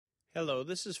Hello,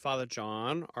 this is Father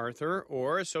John Arthur,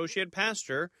 or Associate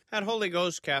Pastor at Holy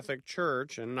Ghost Catholic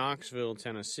Church in Knoxville,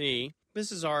 Tennessee. This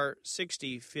is our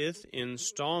 65th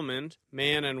installment,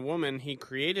 Man and Woman, He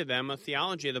Created Them, A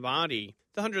Theology of the Body.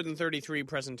 The 133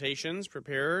 presentations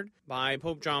prepared by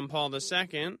Pope John Paul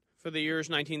II for the years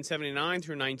 1979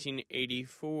 through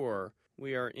 1984.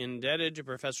 We are indebted to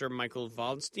Professor Michael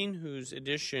Waldstein, whose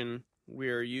edition we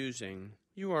are using.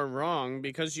 You are wrong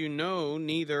because you know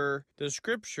neither the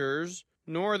Scriptures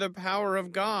nor the power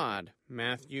of God.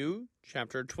 Matthew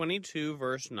chapter 22,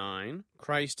 verse 9.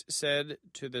 Christ said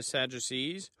to the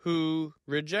Sadducees, who,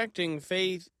 rejecting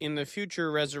faith in the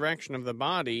future resurrection of the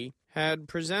body, had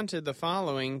presented the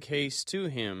following case to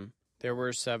him. There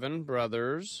were 7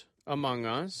 brothers among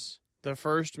us. The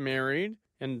first married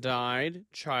and died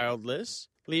childless,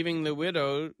 leaving the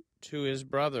widow to his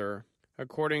brother,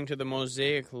 according to the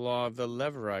Mosaic law of the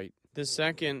Levirate. The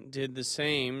second did the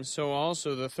same, so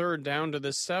also the third down to the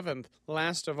 7th.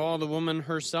 Last of all, the woman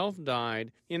herself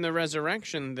died. In the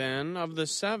resurrection, then, of the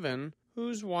 7,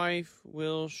 whose wife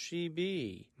will she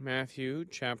be? Matthew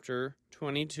chapter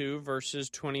 22,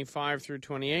 verses 25 through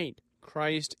 28.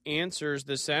 Christ answers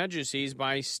the Sadducees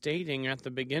by stating at the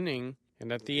beginning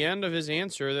and at the end of his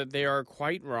answer that they are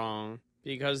quite wrong,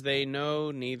 because they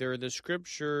know neither the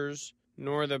Scriptures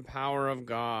nor the power of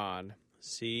God.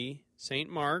 See St.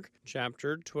 Mark,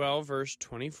 chapter 12, verse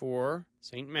 24,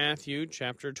 St. Matthew,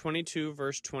 chapter 22,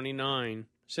 verse 29.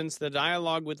 Since the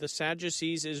dialogue with the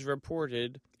Sadducees is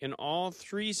reported in all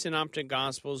 3 synoptic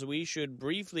Gospels, we should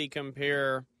briefly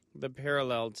compare the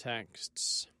parallel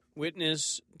texts.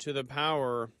 Witness to the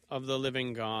power of the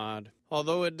living God.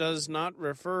 Although it does not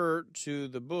refer to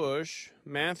the bush,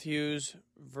 Matthew's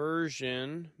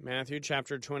version, Matthew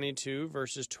chapter 22,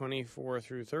 verses 24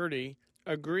 through 30,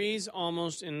 agrees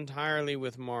almost entirely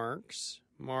with Mark's,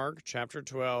 Mark chapter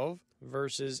 12,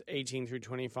 verses 18 through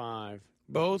 25.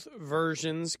 Both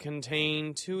versions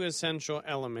contain 2 essential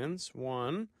elements.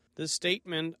 1, the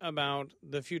statement about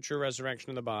the future resurrection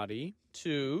of the body.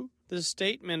 2, the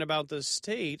statement about the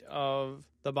state of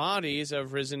the bodies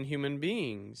of risen human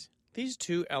beings. These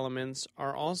 2 elements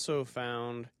are also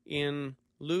found in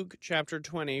Luke chapter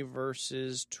 20,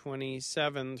 verses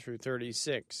 27 through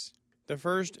 36. The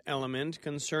first element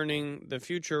concerning the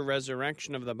future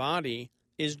resurrection of the body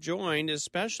is joined,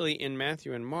 especially in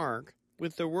Matthew and Mark,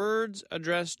 with the words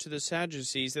addressed to the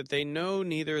Sadducees that they know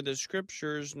neither the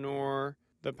Scriptures nor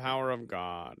the power of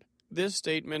God. This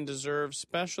statement deserves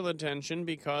special attention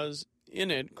because in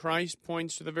it, Christ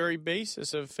points to the very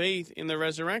basis of faith in the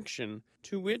resurrection,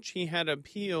 to which he had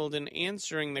appealed in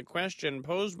answering the question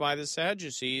posed by the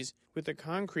Sadducees with a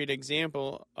concrete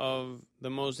example of the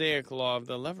Mosaic law of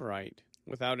the Levirate.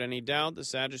 Without any doubt, the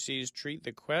Sadducees treat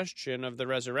the question of the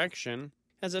resurrection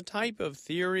as a type of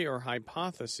theory or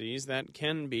hypothesis that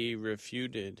can be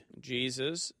refuted.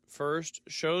 Jesus first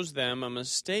shows them a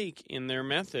mistake in their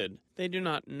method. They do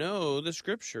not know the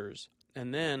Scriptures,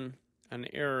 and then an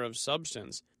error of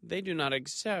substance. They do not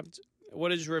accept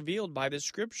what is revealed by the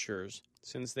Scriptures,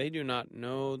 since they do not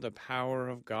know the power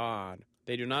of God.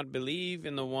 They do not believe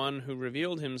in the one who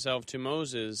revealed himself to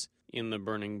Moses in the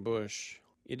burning bush.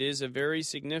 It is a very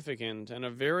significant and a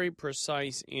very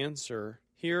precise answer.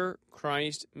 Here,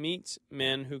 Christ meets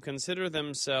men who consider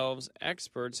themselves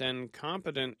experts and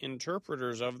competent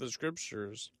interpreters of the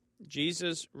Scriptures.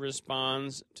 Jesus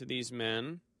responds to these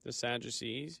men, the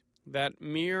Sadducees, that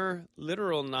mere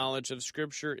literal knowledge of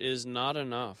Scripture is not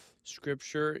enough.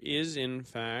 Scripture is, in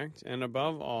fact, and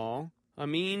above all, a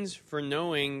means for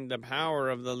knowing the power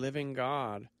of the living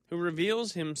God, who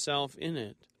reveals himself in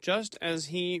it, just as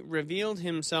he revealed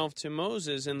himself to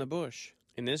Moses in the bush.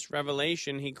 In this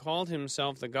revelation, he called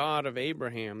himself the God of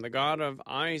Abraham, the God of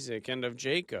Isaac, and of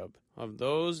Jacob. Of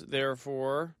those,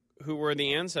 therefore, who were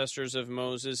the ancestors of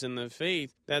Moses in the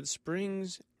faith that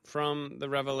springs from the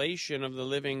revelation of the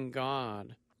living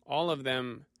God. All of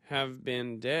them have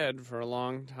been dead for a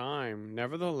long time.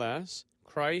 Nevertheless,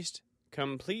 Christ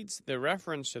completes the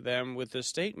reference to them with the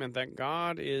statement that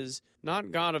God is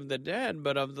not God of the dead,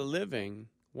 but of the living.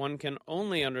 One can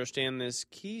only understand this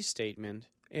key statement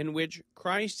in which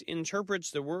Christ interprets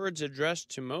the words addressed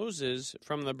to Moses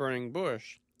from the burning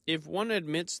bush, if one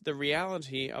admits the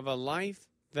reality of a life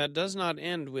that does not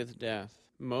end with death.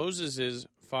 Moses'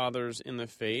 fathers in the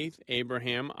faith,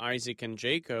 Abraham, Isaac, and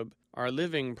Jacob, are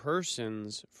living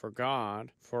persons for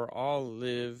God, for all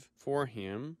live for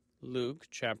him. Luke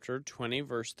chapter 20,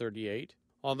 verse 38.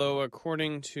 Although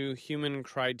according to human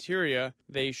criteria,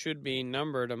 they should be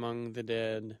numbered among the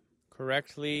dead.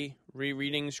 Correctly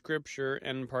rereading Scripture,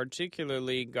 and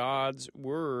particularly God's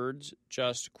words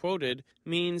just quoted,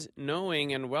 means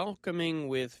knowing and welcoming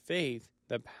with faith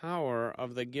the power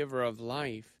of the giver of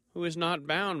life, who is not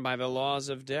bound by the laws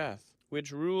of death,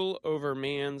 which rule over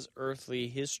man's earthly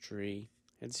history.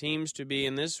 It seems to be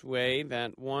in this way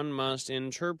that one must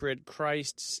interpret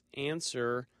Christ's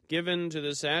answer given to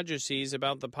the Sadducees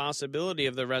about the possibility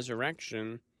of the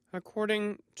resurrection.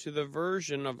 According to the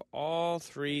version of all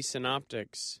three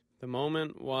synoptics, the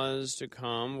moment was to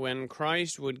come when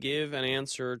Christ would give an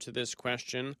answer to this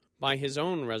question by his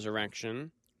own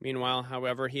resurrection. Meanwhile,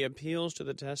 however, he appeals to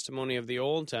the testimony of the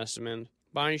Old Testament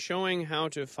by showing how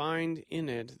to find in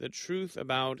it the truth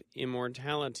about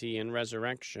immortality and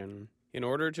resurrection. In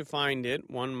order to find it,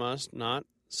 one must not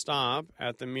stop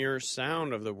at the mere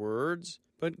sound of the words,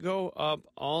 but go up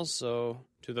also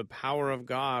to the power of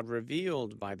God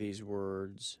revealed by these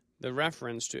words. The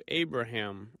reference to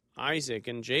Abraham, Isaac,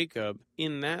 and Jacob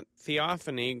in that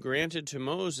theophany granted to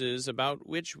Moses, about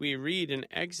which we read in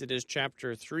Exodus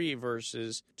chapter 3,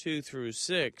 verses 2 through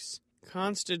 6,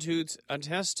 constitutes a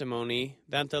testimony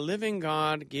that the living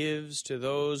God gives to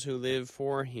those who live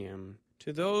for him,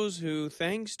 to those who,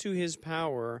 thanks to his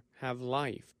power, have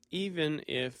life, even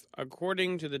if,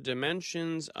 according to the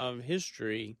dimensions of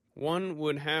history, one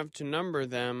would have to number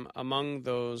them among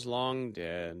those long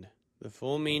dead. The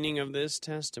full meaning of this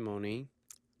testimony,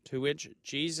 to which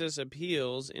Jesus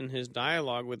appeals in his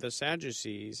dialogue with the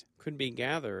Sadducees, could be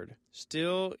gathered,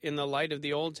 still in the light of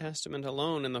the Old Testament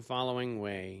alone, in the following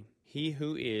way. He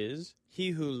who is, he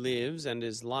who lives and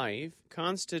is life,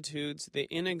 constitutes the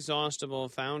inexhaustible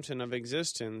fountain of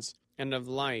existence and of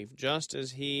life, just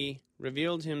as he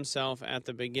revealed himself at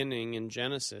the beginning in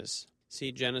Genesis.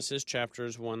 See Genesis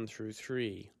chapters 1 through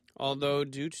 3. Although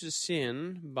due to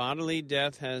sin, bodily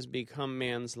death has become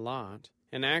man's lot,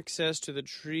 and access to the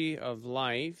tree of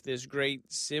life, this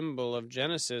great symbol of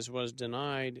Genesis, was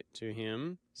denied to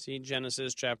him. See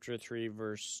Genesis chapter 3,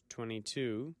 verse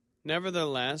 22.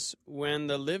 Nevertheless, when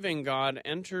the living God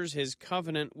enters his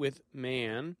covenant with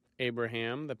man,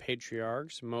 Abraham, the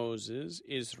patriarchs, Moses,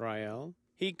 Israel,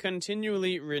 he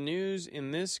continually renews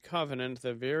in this covenant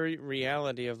the very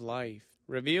reality of life,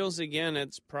 reveals again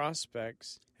its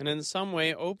prospects, and in some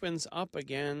way opens up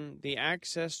again the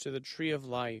access to the tree of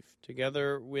life,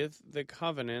 together with the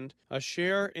covenant. A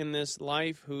share in this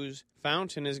life, whose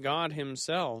fountain is God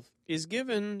himself, is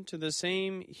given to the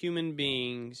same human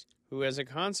beings who, as a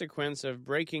consequence of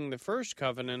breaking the first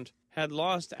covenant, had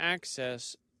lost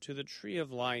access to the tree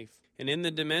of life, and in the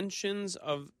dimensions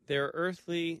of their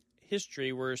earthly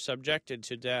history were subjected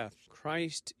to death.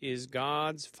 Christ is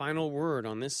God's final word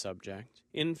on this subject.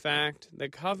 In fact, the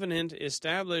covenant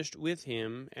established with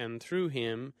him and through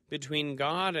him between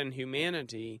God and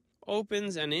humanity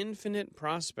opens an infinite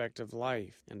prospect of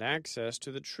life and access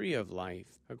to the tree of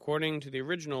life, according to the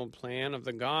original plan of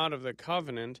the God of the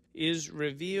covenant, is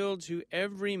revealed to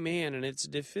every man in its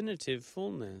definitive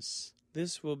fullness.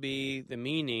 This will be the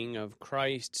meaning of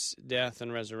Christ's death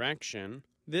and resurrection.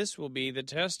 This will be the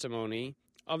testimony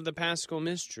of the Paschal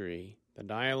mystery. The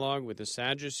dialogue with the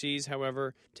Sadducees,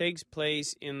 however, takes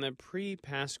place in the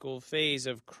pre-Paschal phase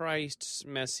of Christ's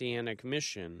messianic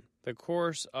mission. The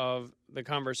course of the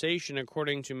conversation,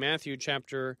 according to Matthew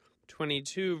chapter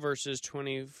 22, verses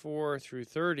 24 through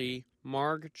 30,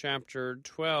 Mark chapter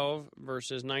 12,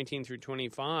 verses 19 through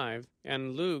 25,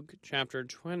 and Luke chapter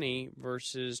 20,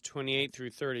 verses 28 through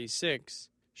 36,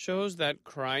 shows that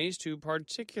Christ, who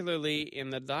particularly in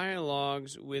the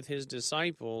dialogues with his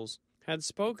disciples had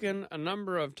spoken a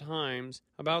number of times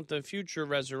about the future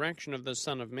resurrection of the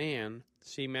Son of Man,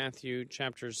 see Matthew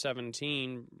chapter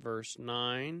 17, verse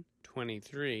 9,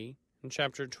 23, and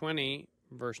chapter 20,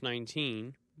 verse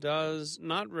 19, does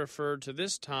not refer to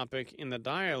this topic in the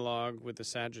dialogue with the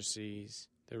Sadducees.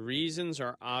 The reasons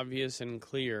are obvious and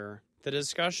clear. The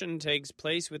discussion takes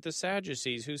place with the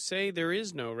Sadducees, who say there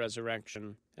is no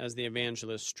resurrection, as the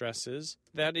evangelist stresses,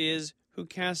 that is, who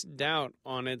cast doubt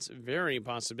on its very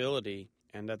possibility,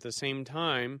 and at the same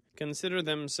time consider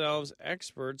themselves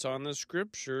experts on the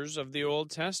scriptures of the Old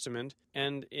Testament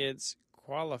and its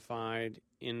qualified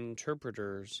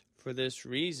interpreters. For this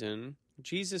reason,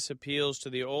 Jesus appeals to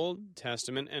the Old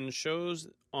Testament and shows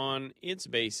on its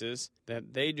basis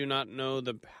that they do not know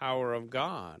the power of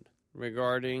God.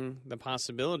 Regarding the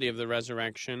possibility of the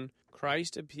resurrection,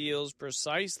 Christ appeals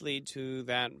precisely to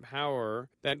that power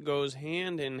that goes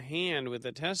hand in hand with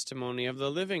the testimony of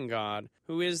the living God,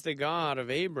 who is the God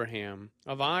of Abraham,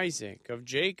 of Isaac, of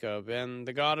Jacob, and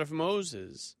the God of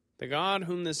Moses. The God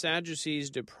whom the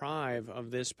Sadducees deprive of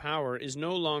this power is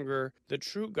no longer the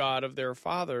true God of their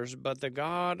fathers, but the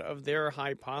God of their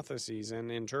hypotheses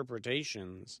and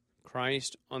interpretations.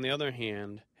 Christ, on the other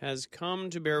hand, has come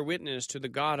to bear witness to the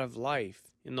God of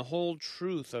life in the whole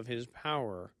truth of his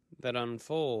power that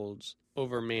unfolds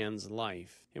over man's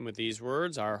life. And with these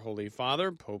words, our Holy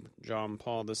Father, Pope John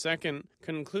Paul II,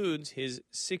 concludes his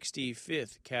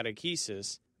 65th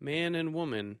catechesis, Man and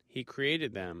Woman, He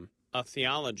Created Them, a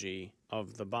Theology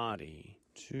of the Body.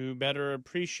 To better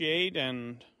appreciate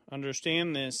and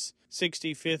understand this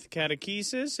 65th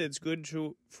catechesis, it's good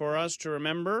for us to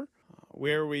remember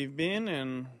where we've been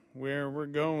and where we're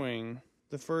going.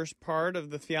 The first part of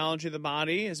the Theology of the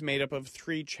Body is made up of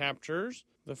 3 chapters.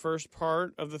 The first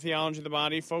part of the Theology of the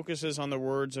Body focuses on the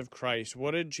words of Christ.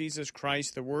 What did Jesus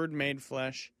Christ, the Word made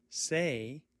flesh,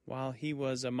 say while he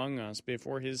was among us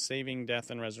before his saving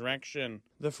death and resurrection?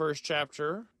 The first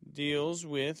chapter deals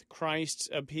with Christ's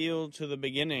appeal to the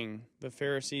beginning. The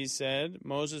Pharisees said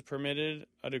Moses permitted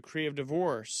a decree of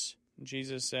divorce.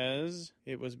 Jesus says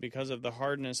it was because of the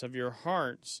hardness of your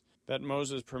hearts that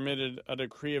Moses permitted a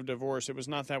decree of divorce. It was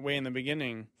not that way in the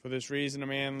beginning. For this reason a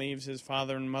man leaves his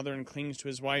father and mother and clings to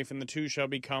his wife, and the two shall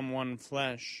become one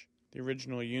flesh. The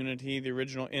original unity, the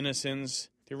original innocence,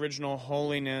 the original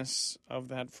holiness of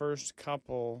that first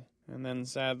couple, and then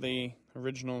sadly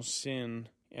original sin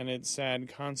and its sad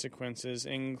consequences,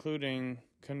 including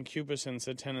concupiscence,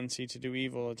 a tendency to do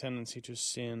evil, a tendency to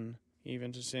sin,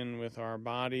 even to sin with our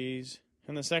bodies.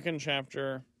 And the second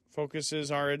chapter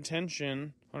focuses our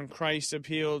attention on Christ's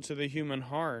appeal to the human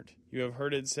heart. You have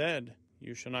heard it said,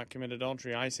 you shall not commit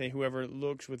adultery. I say, whoever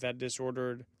looks with that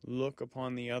disordered look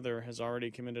upon the other has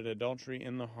already committed adultery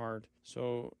in the heart.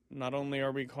 So not only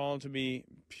are we called to be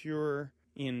pure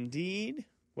indeed,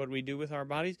 what we do with our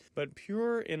bodies, but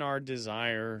pure in our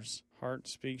desires. Heart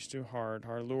speaks to heart.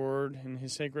 Our Lord in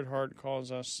his sacred heart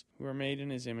calls us, who are made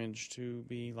in his image, to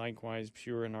be likewise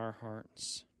pure in our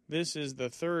hearts. This is the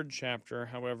third chapter,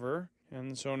 however,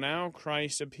 and so now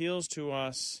Christ appeals to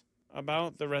us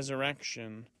about the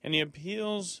resurrection, and he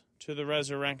appeals to the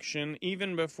resurrection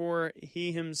even before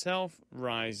he himself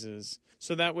rises.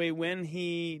 So that way when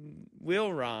he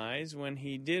will rise, when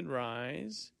he did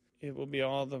rise, it will be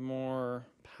all the more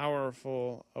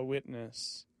powerful a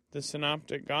witness. The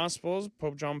Synoptic Gospels,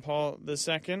 Pope John Paul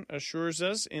II assures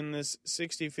us in this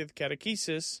 65th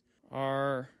catechesis,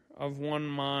 are of one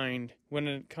mind when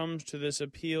it comes to this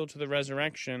appeal to the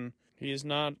resurrection. He is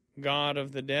not God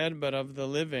of the dead, but of the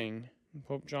living.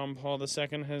 Pope John Paul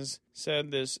II has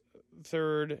said this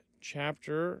third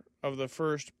chapter of the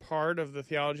first part of the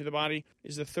Theology of the Body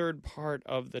is the third part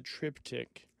of the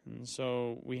triptych. And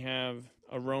so we have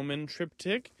a Roman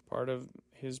triptych, part of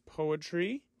his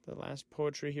poetry, the last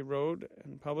poetry he wrote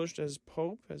and published as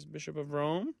Pope, as Bishop of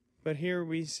Rome. But here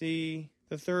we see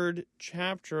the third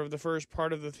chapter of the first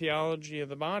part of the Theology of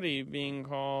the Body being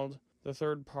called the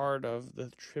third part of the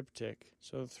triptych.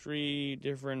 So 3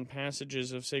 different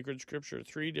passages of sacred scripture,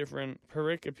 3 different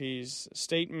pericopes,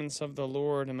 statements of the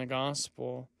Lord in the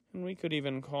gospel. And we could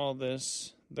even call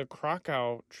this the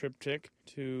Krakow triptych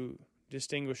to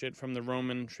distinguish it from the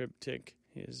Roman triptych,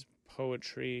 his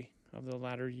poetry of the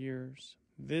latter years.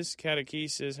 This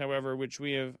catechesis, however, which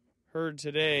we have heard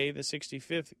today, the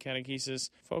 65th catechesis,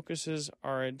 focuses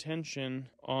our attention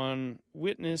on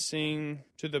witnessing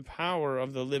to the power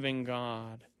of the living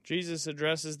God. Jesus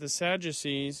addresses the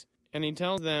Sadducees, and he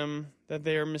tells them that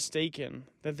they are mistaken,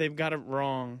 that they've got it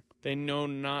wrong. They know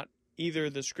not either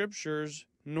the Scriptures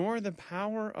nor the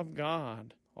power of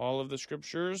God. All of the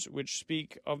Scriptures which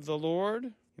speak of the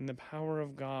Lord in the power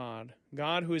of God.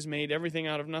 God who has made everything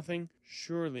out of nothing,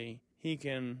 surely he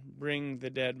can bring the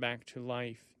dead back to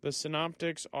life. The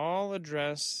synoptics all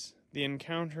address the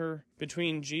encounter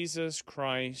between Jesus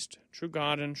Christ, true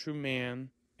God and true man,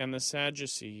 and the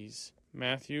Sadducees.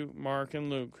 Matthew, Mark, and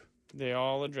Luke, they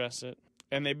all address it.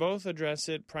 And they both address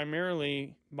it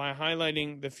primarily by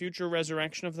highlighting the future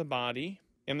resurrection of the body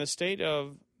and the state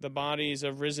of the bodies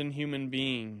of risen human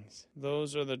beings.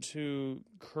 Those are the 2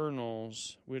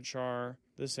 kernels which are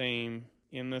the same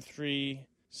in the 3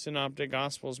 synoptic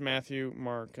gospels, Matthew,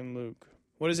 Mark, and Luke.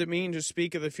 What does it mean to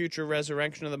speak of the future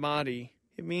resurrection of the body?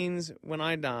 It means when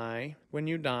I die, when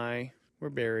you die, we're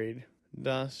buried,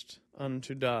 dust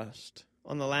unto dust.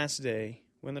 On the last day,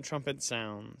 when the trumpet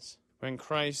sounds, when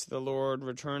Christ the Lord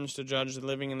returns to judge the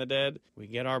living and the dead, we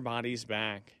get our bodies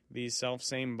back, these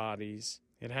self-same bodies.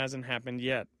 It hasn't happened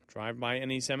yet. Drive by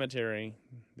any cemetery.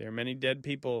 There are many dead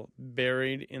people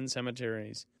buried in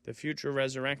cemeteries. The future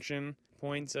resurrection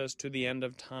points us to the end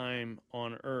of time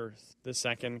on earth, the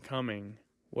second coming.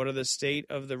 What are the state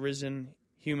of the risen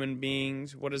human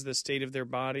beings, what is the state of their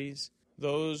bodies?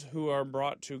 Those who are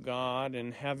brought to God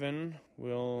in heaven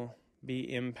will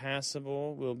be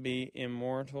impassible, will be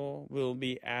immortal, will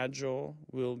be agile,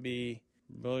 will be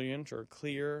brilliant or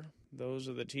clear. Those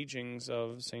are the teachings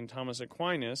of St. Thomas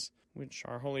Aquinas, which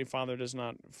our Holy Father does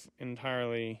not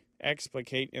entirely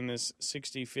explicate in this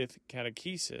 65th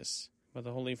catechesis. But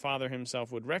the Holy Father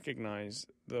himself would recognize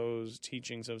those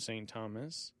teachings of St.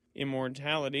 Thomas.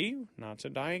 Immortality, not to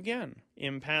die again.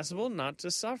 Impassible, not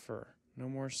to suffer. No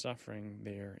more suffering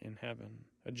there in heaven.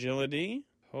 Agility,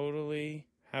 totally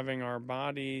having our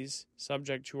bodies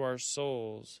subject to our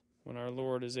souls. When our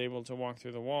Lord is able to walk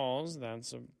through the walls,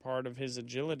 that's a part of his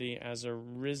agility as a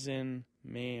risen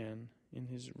man in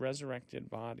his resurrected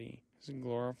body, his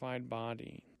glorified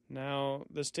body. Now,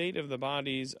 the state of the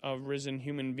bodies of risen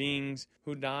human beings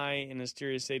who die in a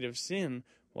mysterious state of sin,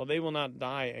 while they will not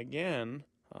die again,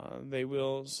 they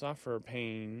will suffer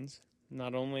pains,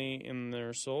 not only in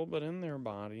their soul, but in their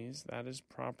bodies. That is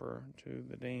proper to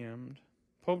the damned.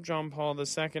 Pope John Paul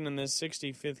II in this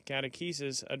 65th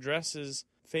catechesis addresses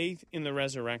faith in the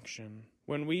resurrection.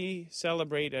 When we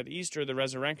celebrate at Easter the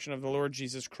resurrection of the Lord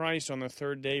Jesus Christ on the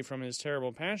third day from his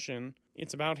terrible passion,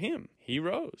 it's about him. He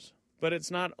rose. But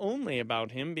it's not only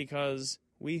about him, because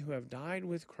we who have died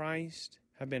with Christ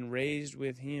have been raised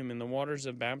with him in the waters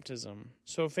of baptism.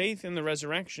 So faith in the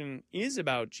resurrection is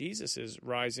about Jesus'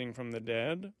 rising from the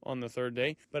dead on the third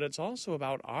day, but it's also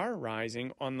about our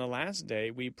rising on the last day.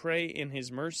 We pray in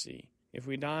his mercy. If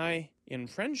we die in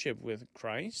friendship with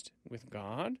Christ, with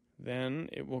God, then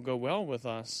it will go well with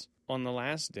us on the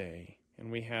last day,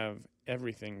 and we have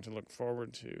everything to look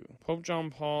forward to. Pope John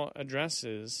Paul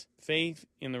addresses faith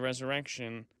in the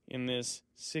resurrection in this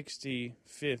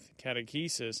 65th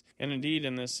catechesis, and indeed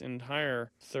in this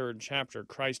entire third chapter.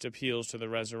 Christ appeals to the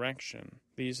resurrection.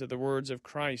 These are the words of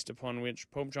Christ upon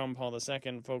which Pope John Paul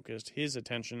II focused his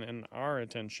attention and our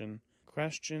attention.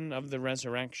 Question of the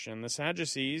resurrection. The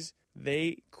Sadducees,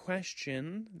 they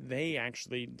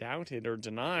actually doubted or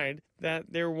denied that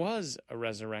there was a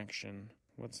resurrection.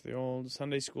 What's the old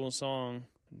Sunday school song?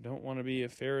 Don't want to be a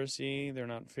Pharisee, they're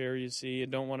not fair, you see.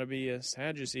 Don't want to be a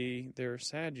Sadducee, they're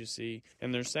sad, you see.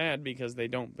 And they're sad because they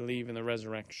don't believe in the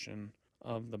resurrection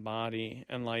of the body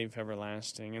and life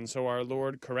everlasting. And so our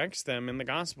Lord corrects them in the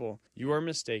gospel. You are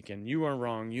mistaken, you are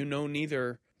wrong, you know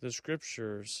neither the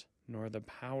scriptures nor the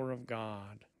power of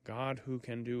God. God who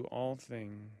can do all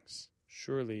things.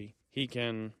 Surely he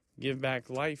can give back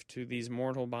life to these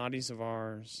mortal bodies of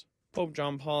ours. Pope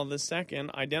John Paul II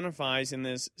identifies in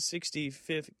this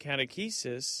 65th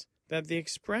catechesis that the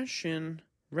expression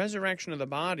resurrection of the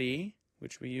body,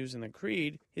 which we use in the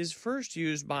Creed, is first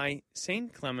used by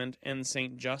St. Clement and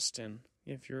St. Justin.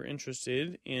 If you're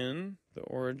interested in the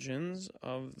origins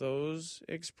of those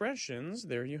expressions,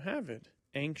 there you have it.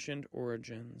 Ancient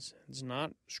origins. It's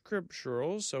not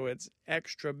scriptural, so it's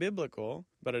extra-biblical,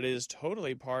 but it is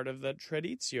totally part of the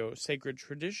traditio, sacred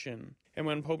tradition. And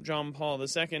when Pope John Paul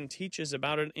II teaches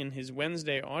about it in his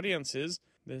Wednesday audiences,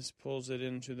 this pulls it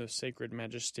into the sacred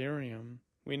magisterium.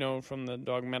 We know from the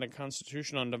dogmatic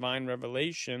constitution on divine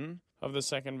revelation of the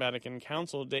Second Vatican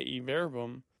Council, Dei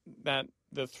Verbum, that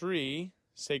the three,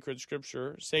 sacred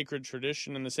scripture, sacred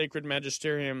tradition, and the sacred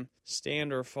magisterium,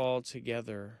 stand or fall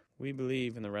together. We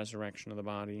believe in the resurrection of the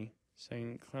body.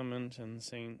 St. Clement and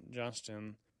St.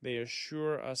 Justin, they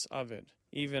assure us of it,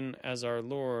 even as our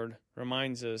Lord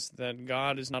reminds us that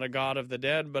God is not a God of the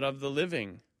dead, but of the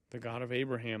living, the God of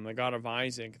Abraham, the God of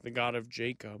Isaac, the God of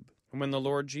Jacob. And when the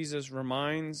Lord Jesus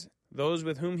reminds those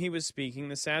with whom he was speaking,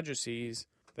 the Sadducees,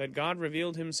 that God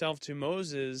revealed himself to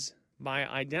Moses by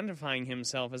identifying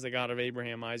himself as the God of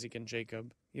Abraham, Isaac, and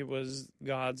Jacob, it was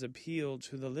God's appeal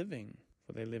to the living,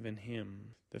 for they live in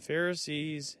him. The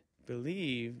Pharisees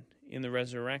believed in the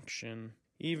resurrection,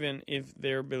 even if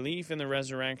their belief in the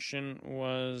resurrection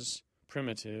was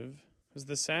primitive. It was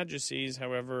the Sadducees,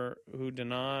 however, who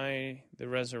deny the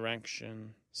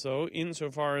resurrection. So,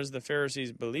 insofar as the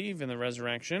Pharisees believe in the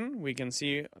resurrection, we can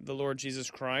see the Lord Jesus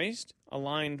Christ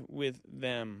aligned with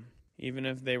them, even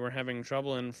if they were having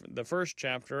trouble in the first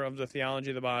chapter of the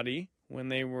Theology of the Body, when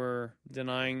they were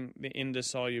denying the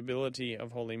indissolubility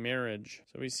of holy marriage.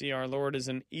 So we see our Lord as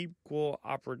an equal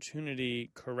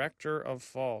opportunity corrector of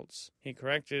faults. He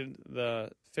corrected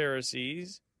the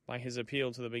Pharisees by his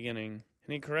appeal to the beginning,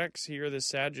 and he corrects here the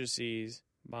Sadducees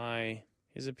by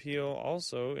his appeal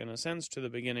also, in a sense, to the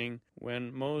beginning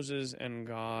when Moses and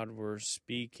God were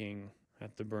speaking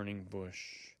at the burning bush.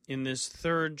 In this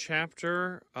third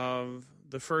chapter of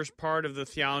the first part of the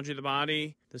Theology of the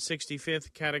Body, the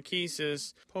 65th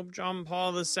Catechesis, Pope John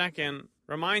Paul II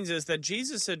reminds us that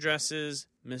Jesus addresses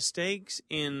mistakes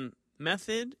in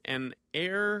method and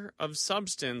error of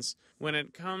substance when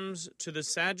it comes to the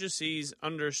Sadducees'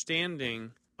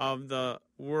 understanding of the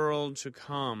world to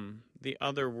come, the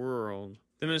other world.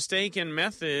 The mistaken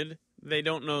method, they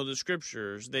don't know the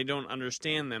scriptures. They don't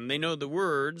understand them. They know the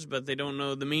words, but they don't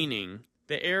know the meaning.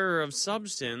 The error of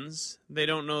substance, they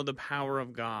don't know the power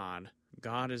of God.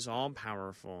 God is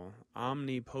all-powerful,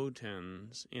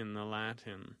 omnipotens in the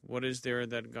Latin. What is there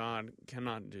that God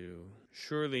cannot do?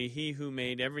 Surely he who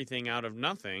made everything out of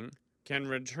nothing can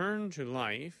return to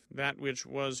life that which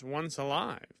was once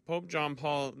alive. Pope John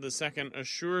Paul II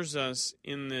assures us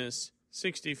in this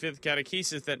 65th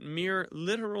Catechesis that mere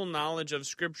literal knowledge of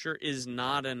Scripture is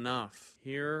not enough.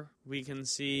 Here we can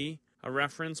see a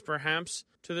reference perhaps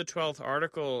to the 12th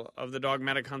article of the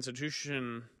Dogmatic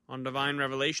Constitution on Divine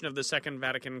Revelation of the Second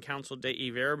Vatican Council Dei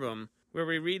Verbum, where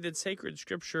we read that sacred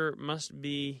Scripture must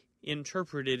be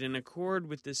interpreted in accord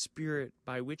with the Spirit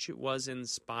by which it was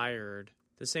inspired,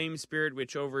 the same Spirit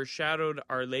which overshadowed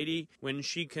Our Lady when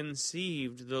she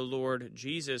conceived the Lord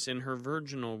Jesus in her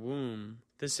virginal womb.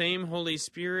 The same Holy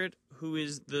Spirit who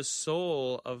is the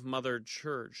soul of Mother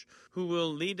Church, who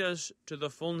will lead us to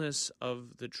the fullness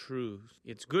of the truth.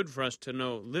 It's good for us to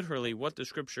know literally what the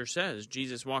Scripture says.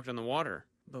 Jesus walked on the water.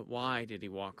 But why did he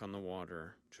walk on the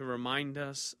water? To remind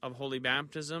us of holy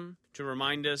baptism? To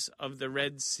remind us of the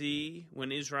Red Sea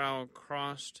when Israel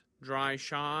crossed dry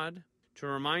shod? To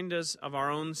remind us of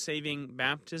our own saving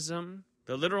baptism?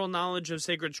 The literal knowledge of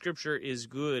sacred Scripture is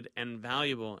good and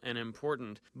valuable and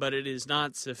important, but it is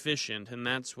not sufficient, and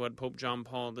that's what Pope John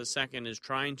Paul II is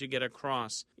trying to get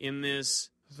across in this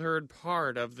third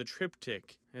part of the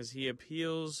triptych as he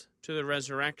appeals to the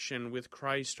resurrection with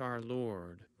Christ our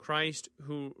Lord. Christ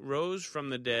who rose from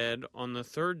the dead on the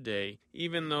third day,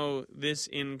 even though this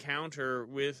encounter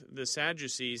with the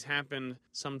Sadducees happened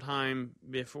sometime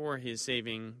before his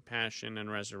saving passion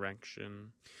and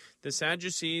resurrection. The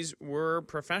Sadducees were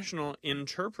professional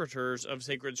interpreters of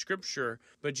sacred Scripture,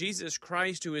 but Jesus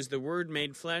Christ, who is the Word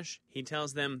made flesh, he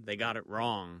tells them they got it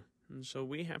wrong. And so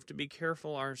we have to be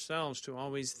careful ourselves to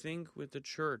always think with the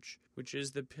Church, which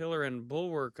is the pillar and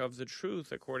bulwark of the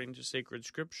truth according to sacred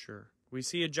Scripture. We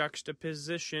see a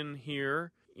juxtaposition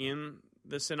here in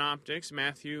the Synoptics,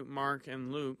 Matthew, Mark,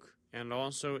 and Luke, and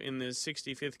also in the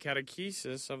 65th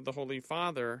Catechesis of the Holy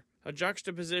Father, a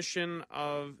juxtaposition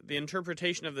of the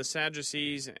interpretation of the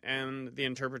Sadducees and the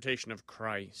interpretation of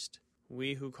Christ.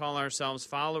 We who call ourselves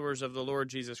followers of the Lord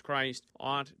Jesus Christ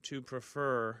ought to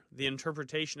prefer the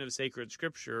interpretation of sacred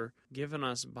Scripture given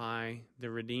us by the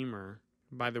Redeemer,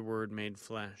 by the Word made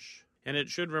flesh. And it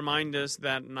should remind us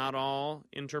that not all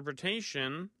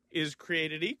interpretation is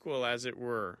created equal, as it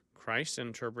were. Christ's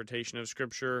interpretation of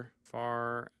Scripture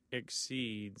far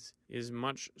exceeds, is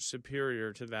much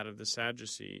superior to that of the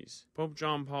Sadducees. Pope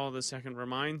John Paul II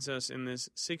reminds us in this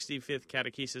 65th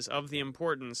Catechesis of the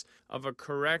importance of a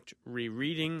correct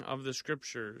rereading of the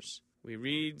Scriptures. We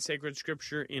read sacred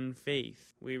Scripture in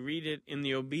faith. We read it in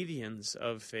the obedience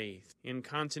of faith, in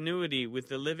continuity with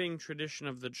the living tradition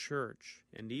of the Church,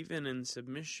 and even in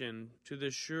submission to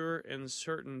the sure and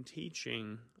certain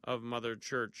teaching of Mother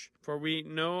Church. For we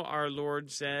know our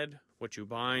Lord said, "What you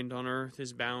bind on earth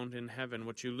is bound in heaven.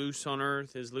 What you loose on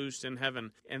earth is loosed in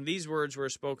heaven." And these words were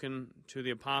spoken to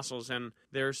the apostles, and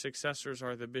their successors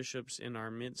are the bishops in our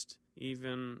midst,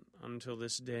 even until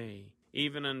this day,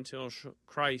 even until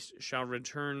Christ shall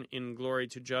return in glory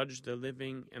to judge the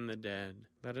living and the dead.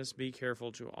 Let us be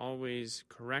careful to always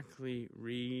correctly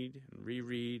read and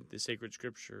reread the sacred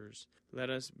Scriptures. Let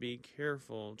us be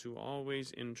careful to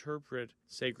always interpret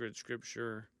sacred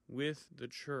Scripture with the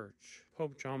Church.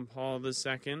 Pope John Paul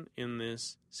II, in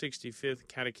this 65th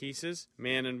Catechesis,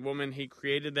 Man and Woman, He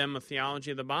Created Them, a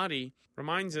Theology of the Body,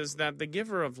 reminds us that the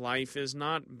giver of life is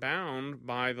not bound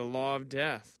by the law of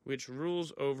death, which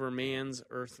rules over man's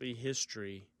earthly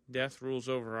history. Death rules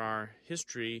over our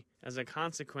history as a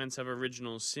consequence of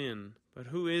original sin. But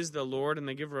who is the Lord and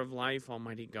the giver of life?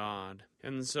 Almighty God.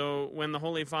 And so when the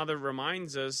Holy Father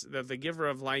reminds us that the giver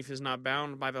of life is not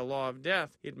bound by the law of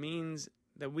death, it means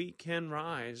that we can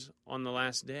rise on the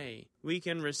last day. We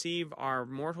can receive our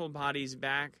mortal bodies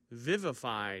back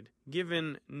vivified,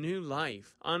 given new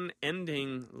life,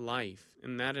 unending life.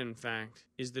 And that, in fact,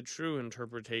 is the true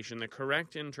interpretation, the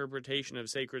correct interpretation of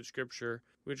sacred Scripture,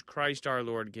 which Christ our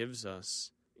Lord gives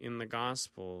us in the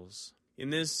Gospels. In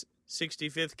this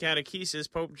 65th Catechesis,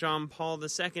 Pope John Paul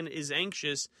II is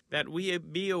anxious that we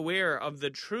be aware of the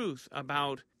truth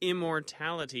about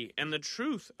immortality and the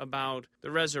truth about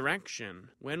the resurrection.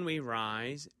 When we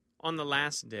rise on the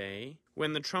last day,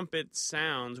 when the trumpet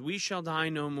sounds, we shall die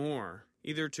no more.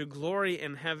 either to glory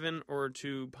in heaven or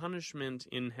to punishment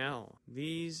in hell.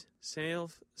 These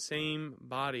same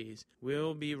bodies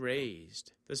will be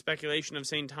raised. The speculation of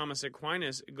St. Thomas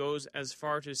Aquinas goes as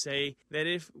far to say that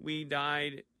if we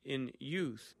died in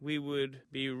youth, we would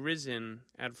be risen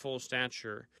at full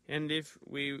stature, and if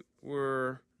we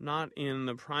were not in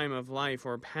the prime of life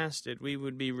or past it, we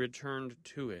would be returned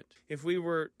to it. If we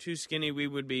were too skinny, we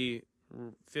would be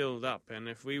filled up, and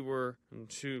if we were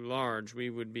too large, we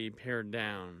would be pared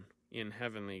down in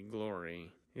heavenly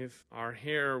glory. If our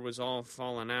hair was all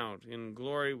fallen out, in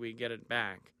glory we get it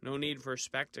back. No need for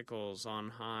spectacles on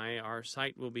high, our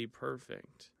sight will be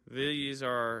perfect. These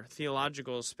are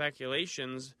theological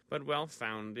speculations, but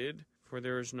well-founded, for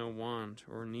there is no want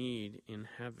or need in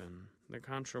heaven. The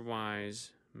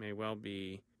contrawise may well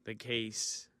be the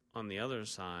case on the other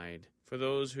side. For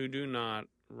those who do not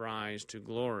rise to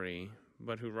glory,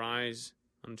 but who rise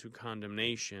unto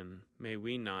condemnation, may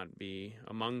we not be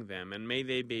among them, and may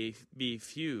they be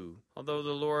few. Although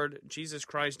the Lord Jesus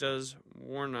Christ does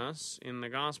warn us in the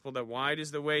gospel that wide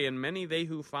is the way, and many they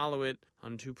who follow it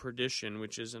unto perdition,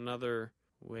 which is another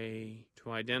way to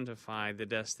identify the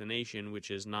destination, which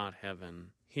is not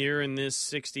heaven. Here in this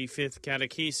 65th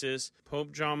catechesis,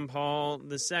 Pope John Paul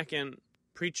II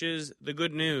preaches the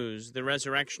good news, the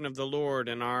resurrection of the Lord,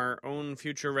 and our own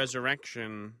future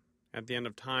resurrection at the end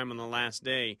of time on the last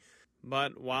day.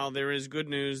 But while there is good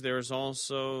news, there is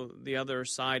also the other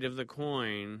side of the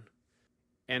coin,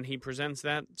 and he presents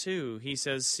that too. He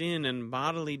says, sin and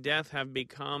bodily death have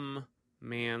become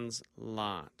man's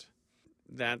lot.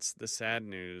 That's the sad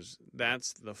news.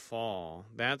 That's the fall.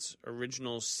 That's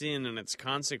original sin and its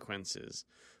consequences.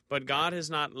 But God has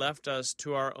not left us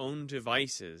to our own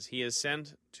devices. He has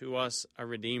sent to us a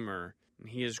Redeemer, and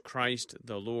He is Christ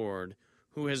the Lord,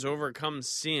 who has overcome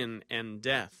sin and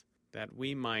death, that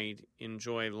we might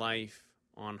enjoy life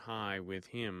on high with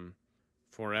Him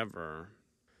forever.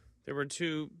 There were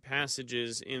two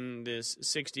passages in this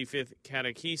 65th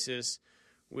catechesis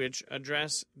which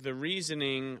address the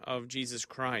reasoning of Jesus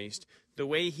Christ, the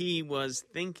way He was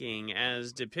thinking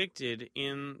as depicted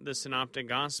in the Synoptic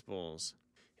Gospels.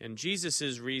 And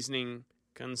Jesus' reasoning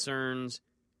concerns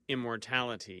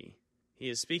immortality. He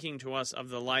is speaking to us of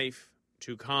the life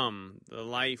to come, the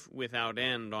life without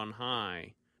end on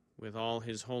high, with all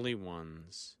His holy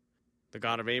ones. The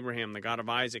God of Abraham, the God of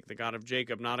Isaac, the God of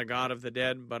Jacob, not a God of the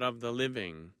dead, but of the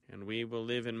living. And we will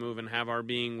live and move and have our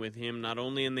being with Him, not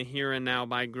only in the here and now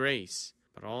by grace,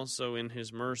 but also in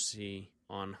His mercy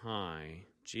on high.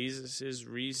 Jesus'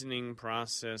 reasoning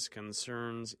process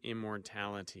concerns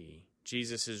immortality.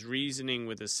 Jesus' reasoning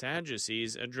with the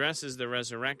Sadducees addresses the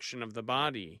resurrection of the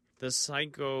body, the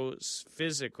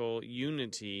psychophysical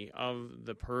unity of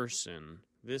the person.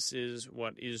 This is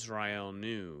what Israel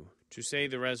knew. To say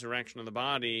the resurrection of the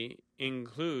body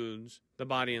includes the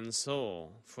body and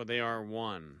soul, for they are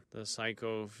one. The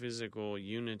psychophysical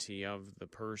unity of the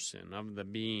person, of the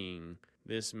being,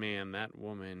 this man, that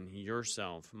woman,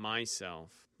 yourself,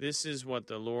 myself. This is what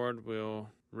the Lord will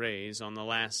raise on the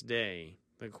last day.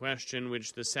 The question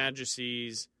which the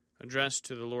Sadducees addressed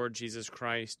to the Lord Jesus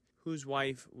Christ, whose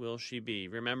wife will she be?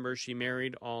 Remember, she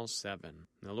married all seven.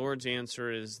 The Lord's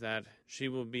answer is that she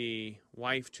will be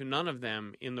wife to none of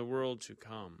them in the world to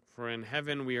come. For in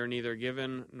heaven we are neither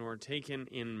given nor taken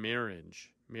in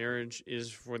marriage. Marriage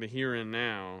is for the here and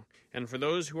now. And for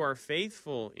those who are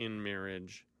faithful in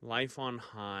marriage, life on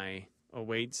high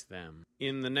awaits them.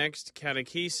 In the next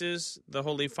catechesis, the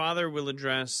Holy Father will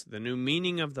address the new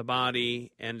meaning of the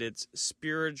body and its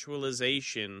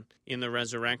spiritualization in the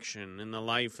resurrection, in the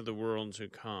life of the world to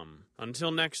come. Until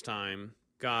next time,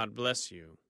 God bless you.